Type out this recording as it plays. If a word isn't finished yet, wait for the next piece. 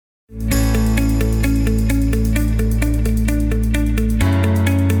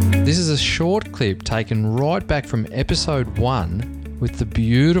a short clip taken right back from episode 1 with the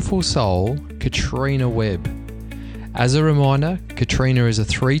beautiful soul, Katrina Webb. As a reminder, Katrina is a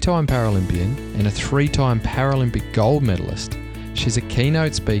 3-time Paralympian and a 3-time Paralympic gold medalist. She's a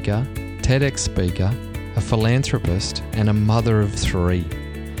keynote speaker, TEDx speaker, a philanthropist, and a mother of 3.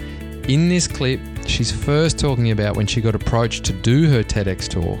 In this clip, she's first talking about when she got approached to do her TEDx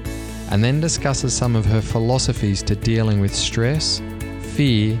talk, and then discusses some of her philosophies to dealing with stress,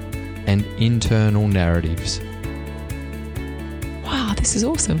 fear, and internal narratives. Wow, this is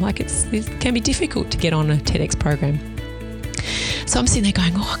awesome. It can be difficult to get on a TEDx program. So I'm sitting there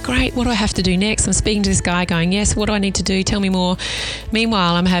going, oh, great, what do I have to do next? I'm speaking to this guy going, yes, what do I need to do? Tell me more.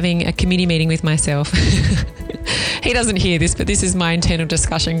 Meanwhile, I'm having a committee meeting with myself. He doesn't hear this, but this is my internal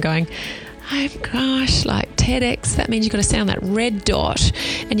discussion going, oh gosh, like TEDx, that means you've got to stay on that red dot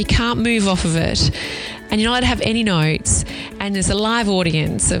and you can't move off of it. And you're not allowed to have any notes. And there's a live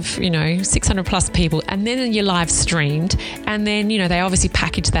audience of, 600 plus people. And then you're live streamed. And then, they obviously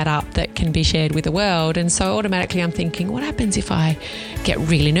package that up that can be shared with the world. And so automatically I'm thinking, what happens if I get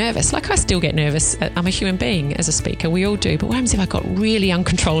really nervous? Like I still get nervous. I'm a human being as a speaker. We all do. But what happens if I got really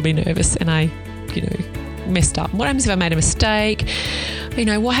uncontrollably nervous and I, messed up? What happens if I made a mistake?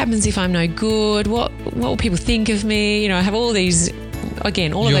 What happens if I'm no good? What will people think of me? I have all these...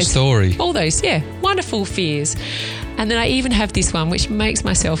 Again, all of those story. All those, wonderful fears. And then I even have this one which makes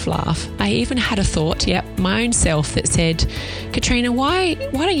myself laugh. I even had a thought, my own self, that said, Katrina, why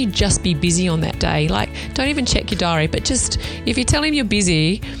don't you just be busy on that day? Like, don't even check your diary, but just, if you tell him you're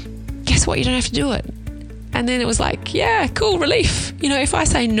busy, guess what? You don't have to do it. And then it was like, yeah, cool, relief. If I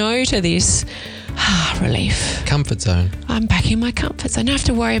say no to this, relief. Comfort zone. I'm back in my comfort zone. I don't have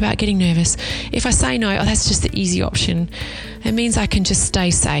to worry about getting nervous. If I say no, that's just the easy option. It means I can just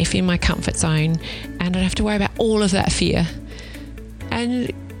stay safe in my comfort zone and I don't have to worry about all of that fear.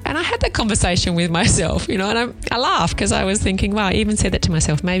 And I had that conversation with myself, and I laughed because I was thinking, wow, I even said that to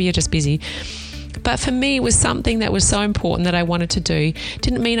myself, maybe you're just busy. But for me, it was something that was so important that I wanted to do.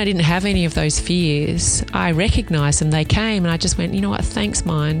 Didn't mean I didn't have any of those fears. I recognised them. They came and I just went, you know what, thanks,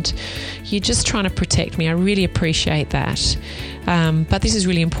 mind. You're just trying to protect me. I really appreciate that. But this is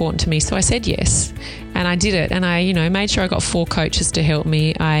really important to me. So I said yes. And I did it. And I, made sure I got 4 coaches to help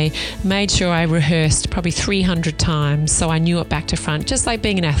me. I made sure I rehearsed probably 300 times so I knew it back to front. Just like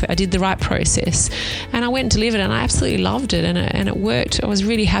being an athlete, I did the right process. And I went and delivered it and I absolutely loved it. And it worked. I was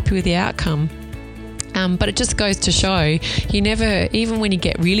really happy with the outcome. But it just goes to show you never, even when you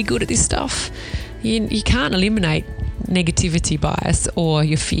get really good at this stuff, you can't eliminate negativity bias or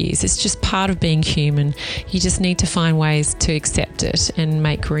your fears. It's just part of being human. You just need to find ways to accept it and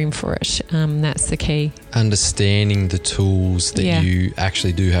make room for it. That's the key. Understanding the tools that you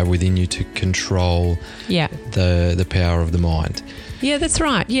actually do have within you to control the power of the mind. Yeah, that's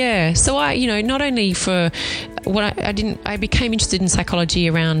right. Yeah. So I, not only for what I became interested in psychology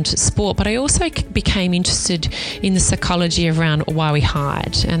around sport, but I also became interested in the psychology around why we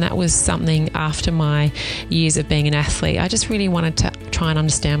hide. And that was something after my years of being an athlete. I just really wanted to try and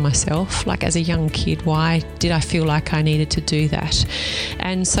understand myself. Like as a young kid, why did I feel like I needed to do that?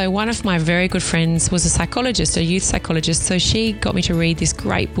 And so one of my very good friends was a psychologist, a youth psychologist. So she got me to read this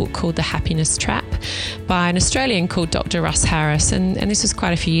great book called The Happiness Trap by an Australian called Dr. Russ Harris. And this was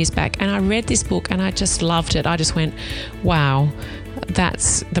quite a few years back. And I read this book and I just loved it. I just went, wow,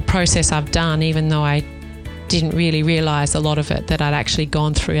 that's the process I've done, even though I didn't really realise a lot of it that I'd actually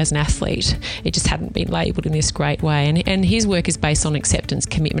gone through as an athlete. It just hadn't been labelled in this great way. And his work is based on acceptance,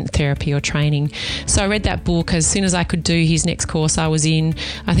 commitment therapy or training. So I read that book as soon as I could do his next course I was in.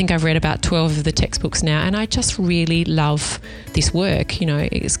 I think I've read about 12 of the textbooks now and I just really love this work.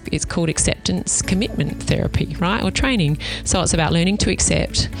 It's called acceptance, commitment therapy, right? Or training. So it's about learning to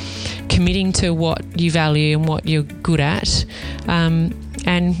accept, committing to what you value and what you're good at, and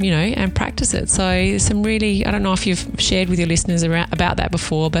practice it. So some really, I don't know if you've shared with your listeners about that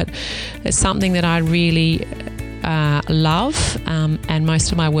before, but it's something that I really love, and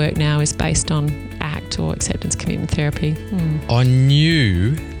most of my work now is based on ACT or acceptance commitment therapy. I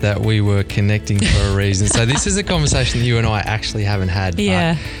knew that we were connecting for a reason. So this is a conversation that you and I actually haven't had.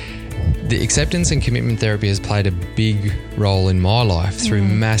 Yeah. The acceptance and commitment therapy has played a big role in my life through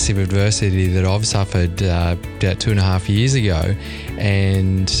massive adversity that I've suffered about 2.5 years ago.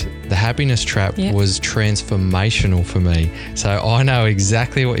 And the Happiness Trap was transformational for me. So I know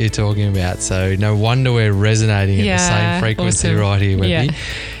exactly what you're talking about. So no wonder we're resonating at the same frequency right here, Webby.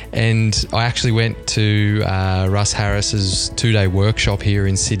 And I actually went to Russ Harris's 2-day workshop here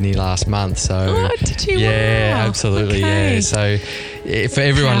in Sydney last month. So did you? Yeah, Wow. absolutely. Okay. Yeah. So for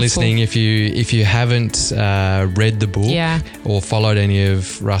everyone listening, if you haven't read the book or followed any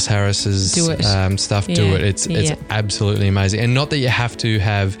of Russ Harris's stuff, do it. It's absolutely amazing. And not that you have to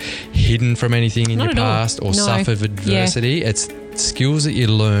have hidden from anything in your past or suffered adversity. It's skills that you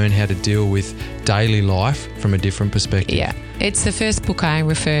learn how to deal with daily life from a different perspective. Yeah, it's the first book I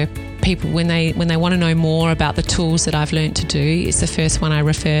refer people when they want to know more about the tools that I've learned to do. It's the first one I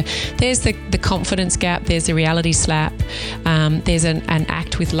refer. There's the confidence gap. There's the reality slap. There's an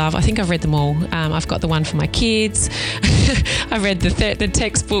act with love. I think I've read them all. I've got the one for my kids. I've read the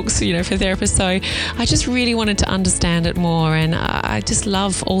textbooks, for therapists. So I just really wanted to understand it more, and I just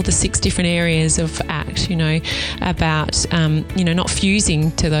love all the 6 different areas of ACT. About not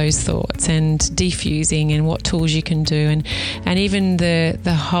fusing to those thoughts and defusing, and what tools you can do, and even the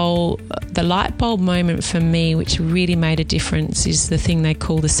light bulb moment for me, which really made a difference, is the thing they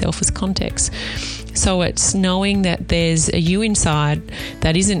call the self as context. So it's knowing that there's a you inside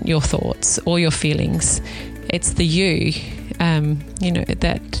that isn't your thoughts or your feelings. It's the you,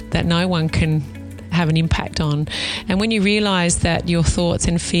 that no one can have an impact on. And when you realise that your thoughts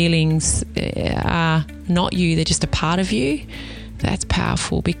and feelings are not you, they're just a part of you, that's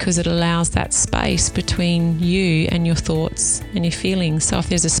powerful, because it allows that space between you and your thoughts and your feelings. So if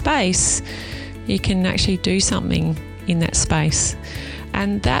there's a space, you can actually do something in that space.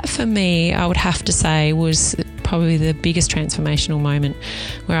 And that, for me, I would have to say, was probably the biggest transformational moment,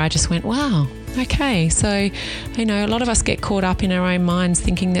 where I just went, wow, okay. So, a lot of us get caught up in our own minds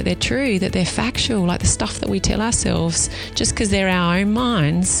thinking that they're true, that they're factual, like the stuff that we tell ourselves, just because they're our own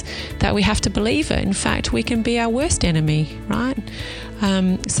minds, that we have to believe it. In fact, we can be our worst enemy, right?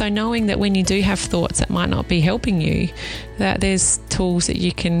 So knowing that when you do have thoughts that might not be helping you, that there's tools that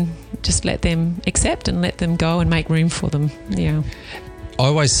you can just let them accept and let them go and make room for them. Yeah. I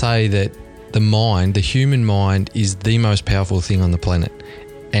always say that the human mind, is the most powerful thing on the planet,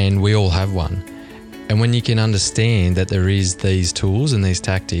 and we all have one. And when you can understand that there is these tools and these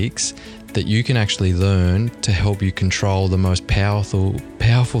tactics that you can actually learn to help you control the most powerful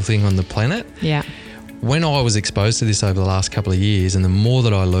thing on the planet. Yeah. When I was exposed to this over the last couple of years, and the more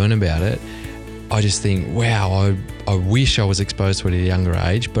that I learn about it, I just think, wow, I wish I was exposed to it at a younger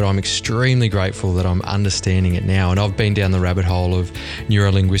age, but I'm extremely grateful that I'm understanding it now. And I've been down the rabbit hole of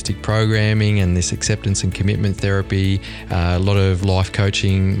neuro-linguistic programming and this acceptance and commitment therapy, a lot of life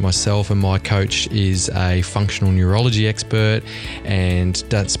coaching myself, and my coach is a functional neurology expert, and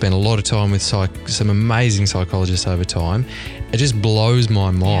spent a lot of time with some amazing psychologists over time. It just blows my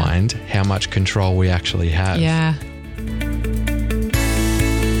mind how much control we actually have. Yeah,